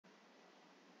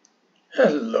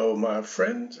Hello, my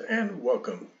friends, and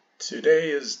welcome. Today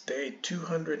is day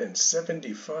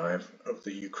 275 of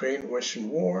the Ukraine-Russian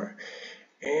war,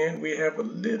 and we have a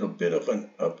little bit of an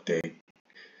update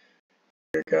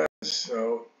here, guys.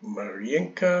 So,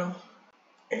 Mariinka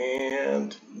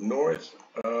and north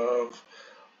of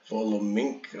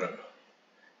Volominka.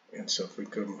 And so, if we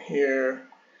come here,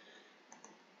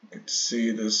 you can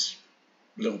see this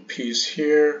little piece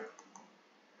here,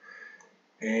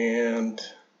 and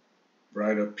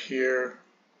right up here,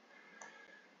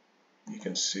 you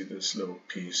can see this little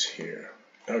piece here.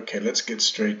 Okay, let's get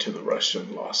straight to the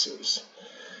Russian losses.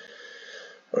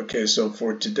 Okay, so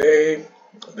for today,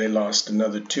 they lost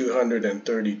another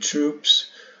 230 troops,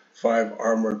 5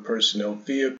 armored personnel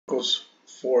vehicles,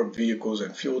 4 vehicles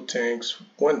and fuel tanks,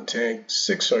 1 tank,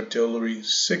 6 artillery,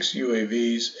 6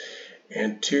 UAVs,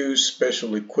 and 2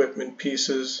 special equipment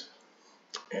pieces.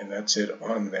 And that's it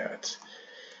on that.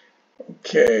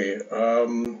 Okay,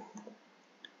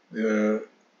 the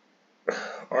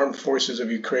Armed Forces of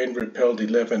Ukraine repelled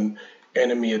 11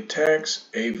 enemy attacks.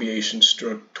 Aviation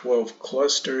struck 12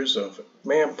 clusters of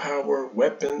manpower,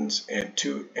 weapons, and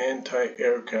 2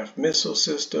 anti-aircraft missile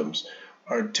systems.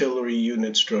 Artillery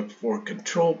units struck 4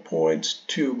 control points,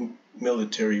 2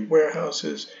 military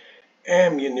warehouses,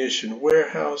 ammunition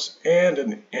warehouse, and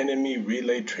an enemy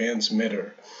relay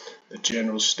transmitter. The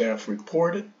General Staff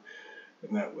reported,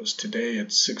 and that was today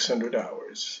at 600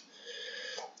 hours.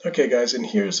 Okay, guys, and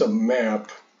here's a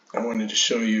map. I wanted to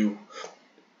show you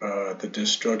the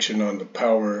destruction on the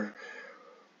power,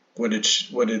 what it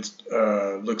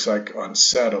looks like on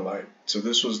satellite. So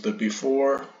this was the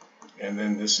before, and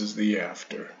then this is the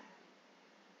after.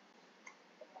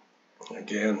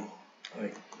 Again,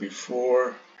 like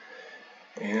before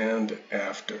and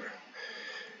after.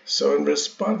 So in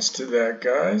response to that,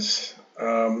 guys,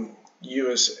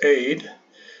 USAID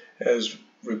has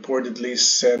reportedly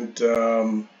sent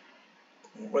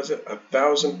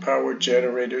 1,000 power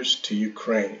generators to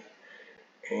Ukraine.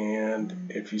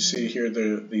 And if you see here,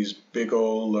 these big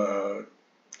old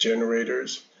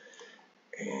generators,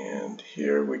 and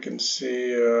here we can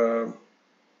see,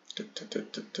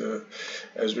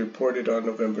 as reported on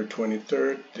November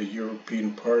 23rd, the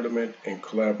European Parliament, in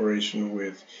collaboration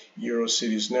with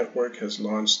Eurocities Network, has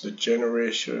launched the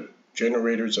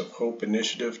Generators of Hope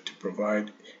initiative to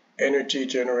provide energy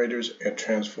generators and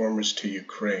transformers to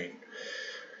Ukraine.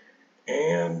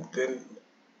 And then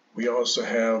we also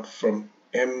have from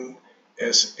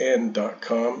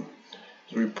MSN.com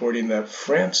reporting that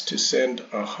France to send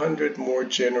 100 more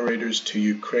generators to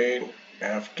Ukraine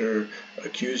after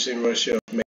accusing Russia of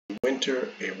making winter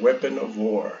a weapon of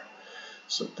war.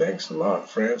 So thanks a lot,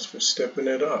 France, for stepping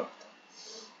it up.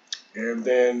 And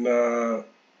then the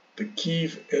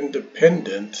Kyiv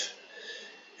Independent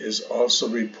is also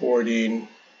reporting,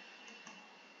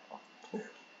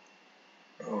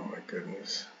 oh my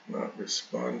goodness, not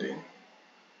responding.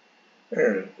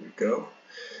 There we go.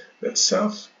 That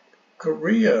South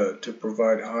Korea to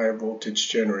provide high voltage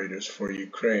generators for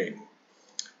Ukraine.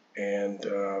 And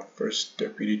First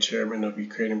Deputy Chairman of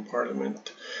Ukrainian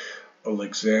Parliament,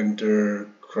 Alexander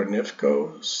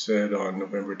Kronivko, said on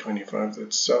November 25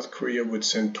 that South Korea would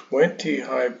send 20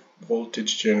 high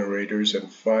voltage generators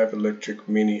and 5 electric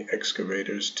mini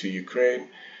excavators to Ukraine.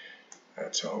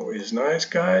 That's always nice,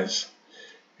 guys.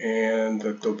 And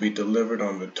that they'll be delivered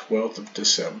on the 12th of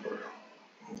December.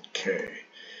 Okay.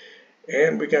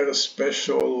 And we got a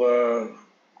special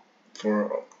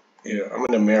I'm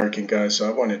an American guy, so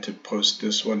I wanted to post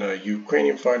this one. A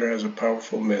Ukrainian fighter has a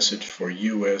powerful message for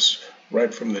U.S.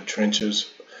 right from the trenches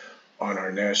on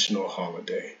our national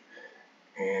holiday.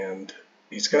 And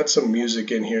he's got some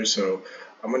music in here, so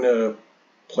I'm going to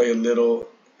play a little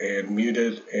and mute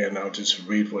it, and I'll just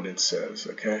read what it says,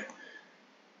 okay?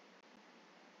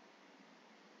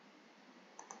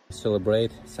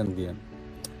 Celebrate Thanksgiving.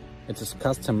 It is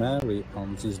customary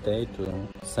on this day to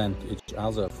thank each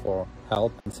other for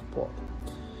help and support.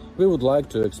 We would like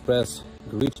to express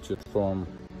gratitude from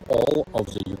all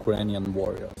of the Ukrainian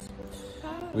warriors.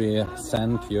 We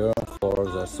thank you for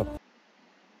the support.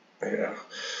 Yeah.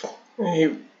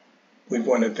 We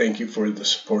want to thank you for the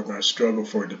support in our struggle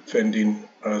for defending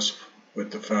us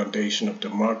with the foundation of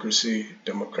democracy,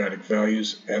 democratic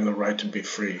values, and the right to be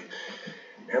free.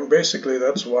 And basically,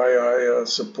 that's why I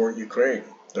support Ukraine.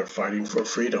 They're fighting for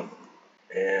freedom.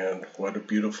 And what a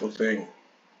beautiful thing.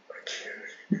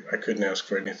 I couldn't ask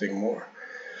for anything more.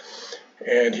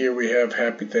 And here we have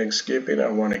Happy Thanksgiving. I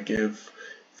want to give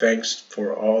thanks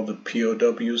for all the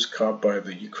POWs caught by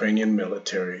the Ukrainian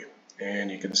military. And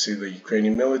you can see the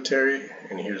Ukrainian military,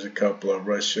 and here's a couple of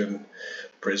Russian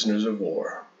prisoners of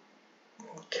war.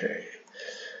 Okay.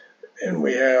 And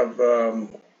we have a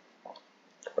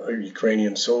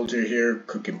Ukrainian soldier here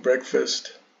cooking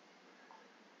breakfast.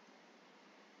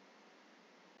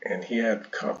 And he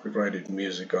had copyrighted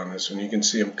music on this one. You can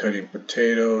see him cutting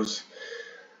potatoes.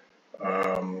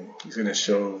 He's going to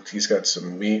show he's got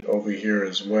some meat over here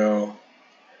as well.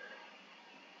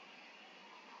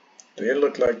 They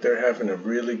look like they're having a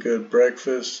really good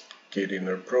breakfast, getting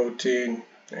their protein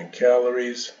and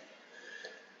calories.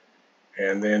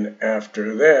 And then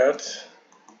after that,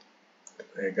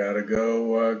 they gotta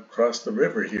go cross the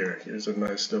river here. Here's a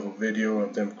nice little video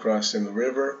of them crossing the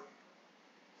river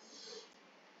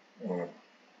on a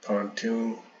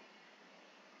pontoon.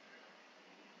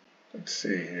 Let's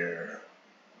see here.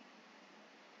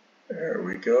 There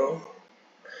we go.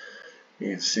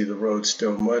 You can see the road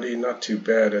still muddy, not too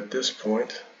bad at this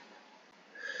point.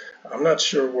 I'm not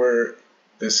sure where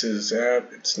this is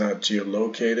at. It's not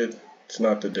geolocated. It's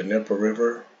not the Dnieper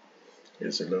River.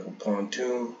 Here's a little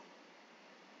pontoon.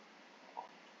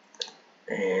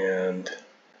 And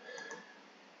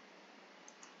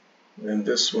then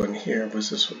this one here was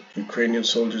this Ukrainian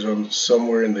soldiers on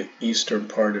somewhere in the eastern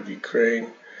part of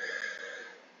Ukraine.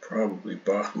 Probably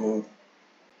Bakhmut.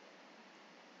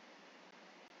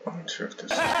 I'm not sure if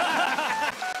this is...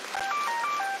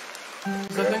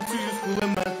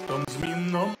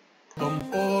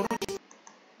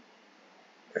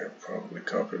 They're probably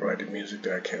copyrighted music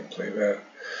there. I can't play that.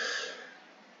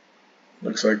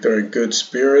 Looks like they're in good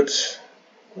spirits.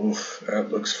 Oof,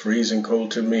 that looks freezing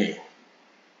cold to me.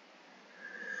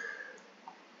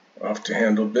 Off to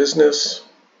handle business.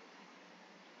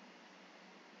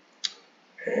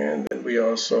 And then we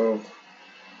also...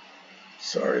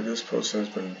 Sorry, this post has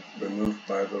been removed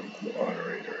by the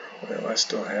moderator. Well, I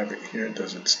still have it here.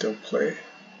 Does it still play?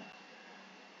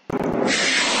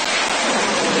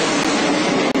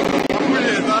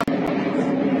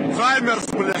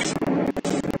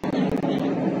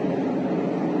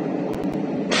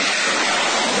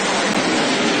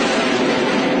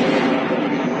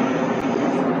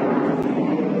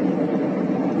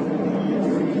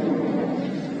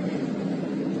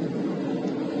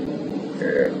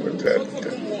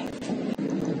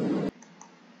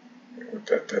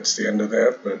 That's the end of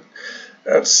that, but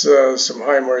that's some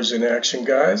HIMARS in action,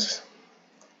 guys.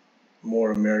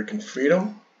 More American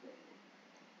freedom.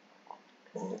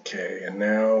 Okay, and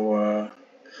now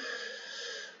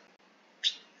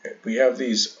we have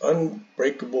these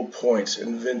unbreakable points,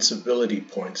 invincibility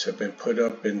points have been put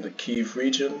up in the Kyiv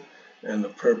region, and the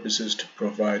purpose is to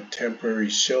provide temporary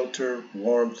shelter,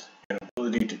 warmth, and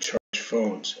ability to charge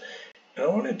phones. And I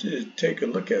wanted to take a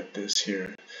look at this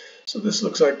here. So this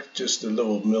looks like just a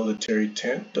little military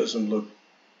tent. Doesn't look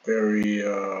very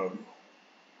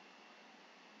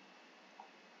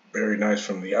very nice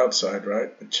from the outside,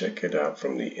 right? But check it out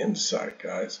from the inside,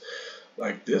 guys.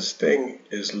 Like, this thing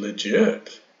is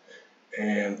legit.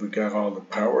 And we got all the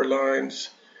power lines.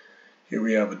 Here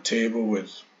we have a table with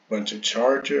a bunch of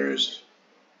chargers.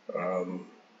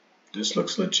 This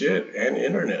looks legit, and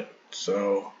internet.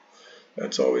 So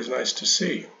that's always nice to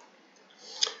see.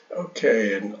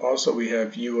 Okay, and also we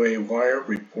have UA Wire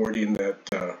reporting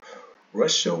that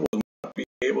Russia will not be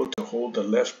able to hold the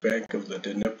left bank of the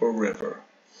Dnieper River.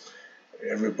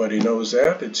 Everybody knows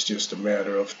that. It's just a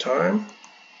matter of time.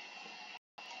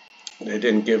 They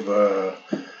didn't give a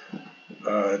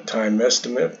time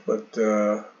estimate, but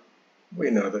we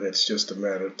know that it's just a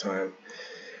matter of time.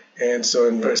 And so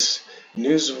in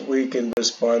Newsweek, in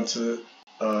response to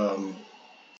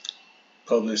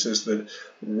publishes that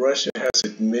Russia has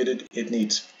admitted it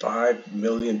needs 5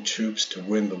 million troops to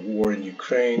win the war in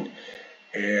Ukraine,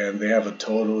 and they have a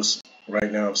total right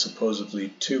now of supposedly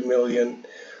 2 million.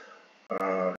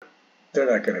 They're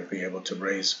not going to be able to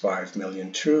raise 5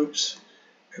 million troops,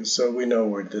 and so we know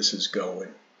where this is going.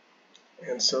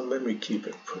 And so let me keep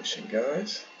it pushing,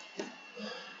 guys.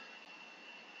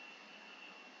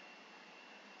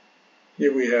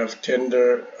 Here we have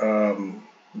Tinder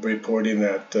reporting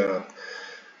that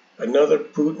another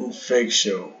Putin fake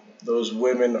show. Those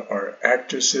women are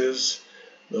actresses.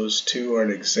 Those two are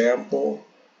an example,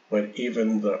 but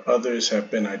even the others have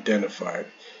been identified.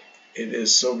 It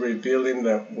is so revealing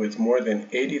that with more than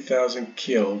 80,000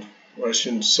 killed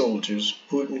Russian soldiers,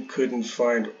 Putin couldn't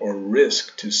find or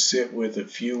risk to sit with a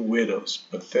few widows.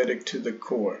 Pathetic to the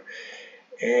core.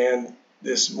 And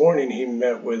this morning he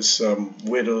met with some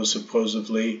widows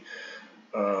supposedly,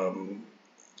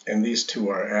 and these two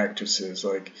are actresses.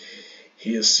 Like,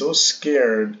 he is so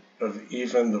scared of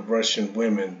even the Russian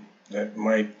women that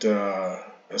might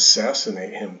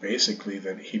assassinate him, basically,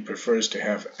 that he prefers to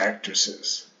have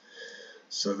actresses.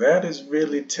 So that is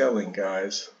really telling,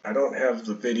 guys. I don't have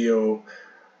the video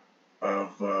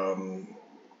of,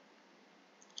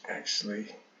 actually,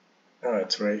 oh,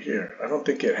 it's right here. I don't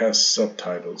think it has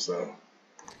subtitles though.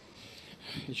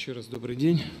 Еще раз добрый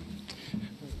день.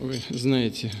 Вы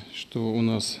знаете, что у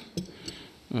нас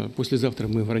послезавтра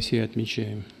мы в России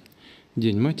отмечаем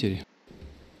День матери.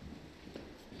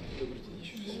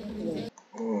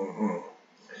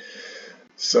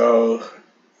 So,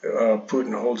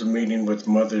 Putin holds a meeting with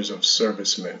mothers of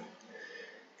servicemen,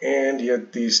 and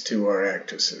yet these two are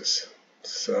actresses.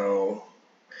 So,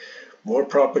 more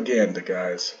propaganda,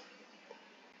 guys.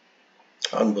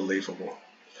 Unbelievable.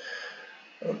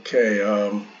 Okay,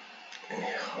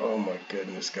 oh my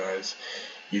goodness, guys.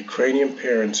 Ukrainian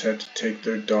parents had to take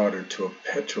their daughter to a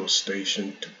petrol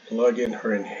station to plug in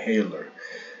her inhaler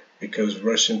because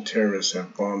Russian terrorists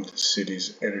have bombed the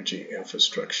city's energy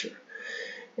infrastructure.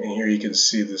 And here you can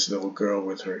see this little girl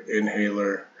with her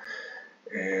inhaler,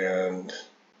 and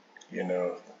you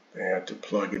know, they had to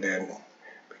plug it in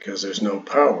because there's no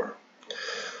power.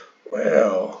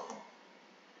 Well,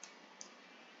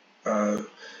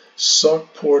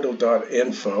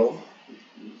 SOCportal.info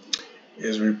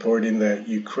is reporting that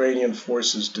Ukrainian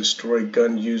forces destroyed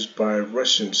gun used by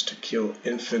Russians to kill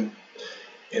infant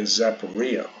in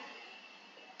Zaporizhia.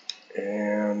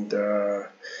 And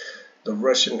the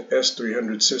Russian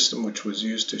S-300 system, which was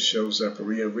used to show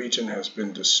Zaporizhia region, has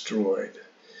been destroyed.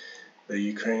 The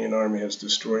Ukrainian army has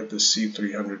destroyed the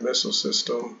C-300 missile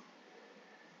system,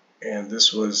 and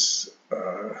this was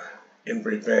in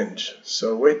revenge.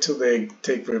 So wait till they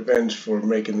take revenge for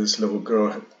making this little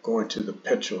girl go into the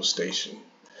petrol station.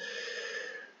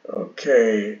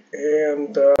 Okay,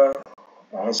 and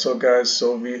also, guys,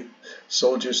 Soviet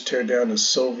soldiers tear down a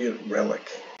Soviet relic.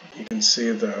 You can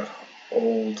see the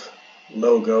old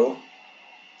logo,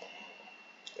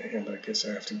 and I guess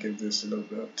I have to give this a little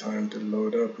bit of time to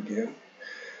load up again,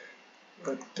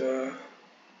 but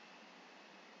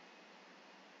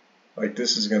like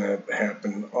this is going to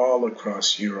happen all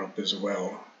across Europe as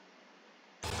well.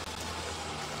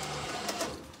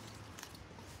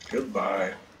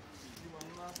 Goodbye.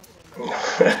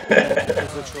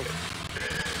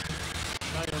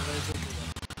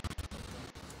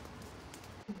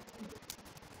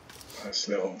 Nice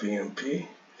little BMP.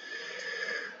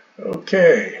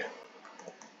 Okay,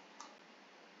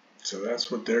 so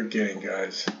that's what they're getting,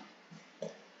 guys.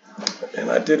 And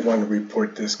I did want to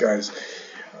report this, guys.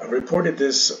 I reported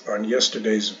this on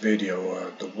yesterday's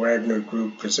video. The Wagner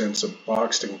Group presents a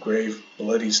boxed, engraved,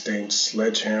 bloody-stained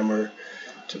sledgehammer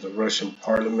to the Russian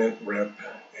parliament rep,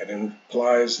 and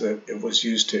implies that it was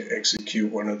used to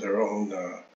execute one of their own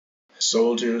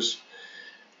soldiers.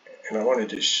 And I wanted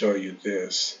to show you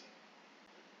this.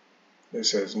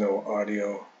 This has no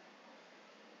audio.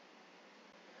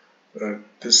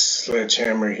 This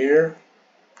sledgehammer here.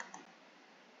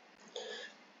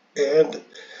 And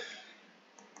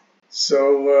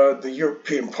so the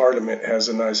European Parliament has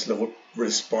a nice little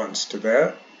response to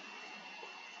that.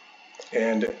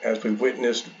 And as we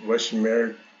witnessed,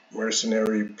 Russian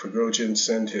mercenary Prigozhin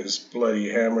sent his bloody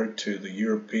hammer to the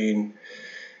European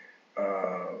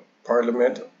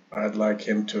Parliament, I'd like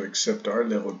him to accept our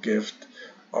little gift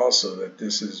also, that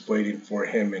this is waiting for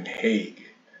him in Hague.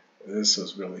 This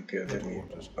was really good.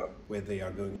 Where they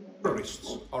are going.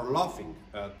 Terrorists are laughing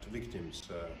at victims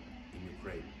in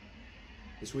Ukraine.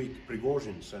 This week,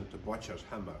 Prigozhin sent a butcher's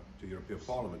hammer to European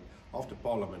Parliament after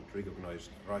Parliament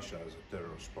recognized Russia as a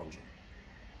terror sponsor.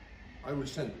 I will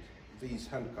send these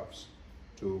handcuffs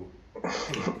to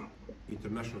Hague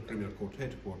International Criminal Court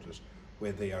headquarters,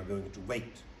 where they are going to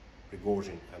wait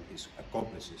Prigozhin and his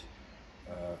accomplices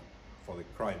for the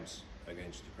crimes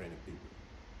against Ukrainian people.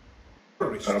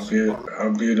 How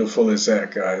beautiful is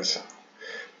that, guys?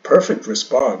 Perfect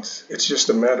response. It's just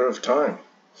a matter of time.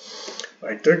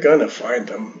 Like, they're gonna find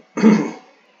them.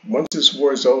 Once this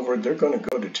war is over, they're gonna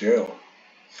go to jail.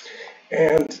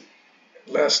 And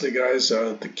lastly, guys,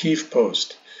 the Kyiv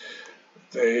Post.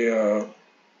 They are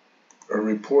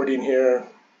reporting here,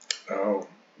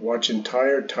 watch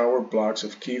entire tower blocks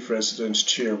of Kyiv residents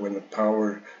cheer when the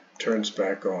power turns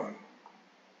back on.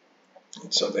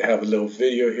 And so they have a little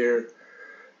video here.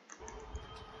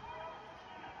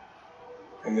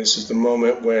 And this is the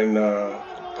moment when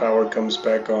power comes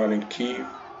back on in Kyiv.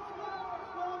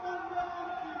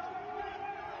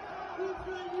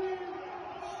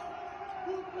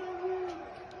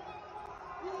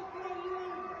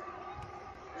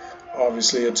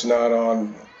 Obviously, it's not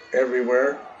on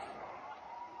everywhere.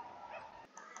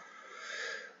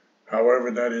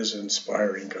 However, that is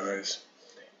inspiring, guys.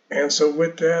 And so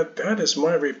with that, that is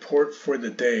my report for the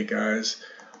day, guys.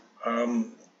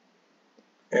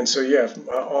 And so, yeah,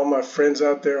 all my friends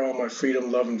out there, all my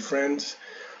freedom-loving friends,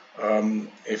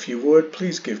 If you would,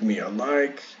 please give me a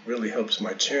like. It really helps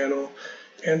my channel.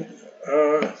 And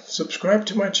subscribe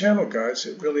to my channel, guys.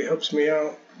 It really helps me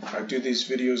out. I do these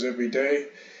videos every day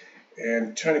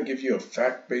and trying to give you a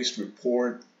fact-based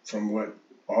report from what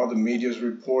all the media is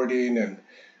reporting and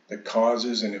the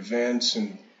causes and events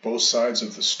and both sides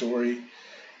of the story,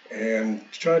 and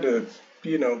try to,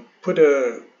 put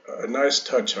a nice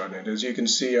touch on it. As you can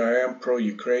see, I am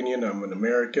pro-Ukrainian. I'm an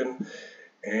American,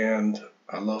 and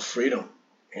I love freedom.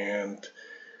 And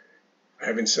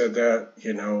having said that,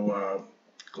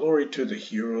 glory to the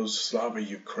heroes, Slava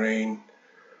Ukraine.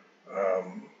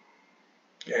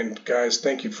 And guys,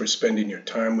 thank you for spending your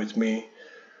time with me.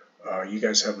 You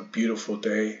guys have a beautiful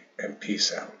day, and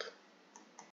peace out.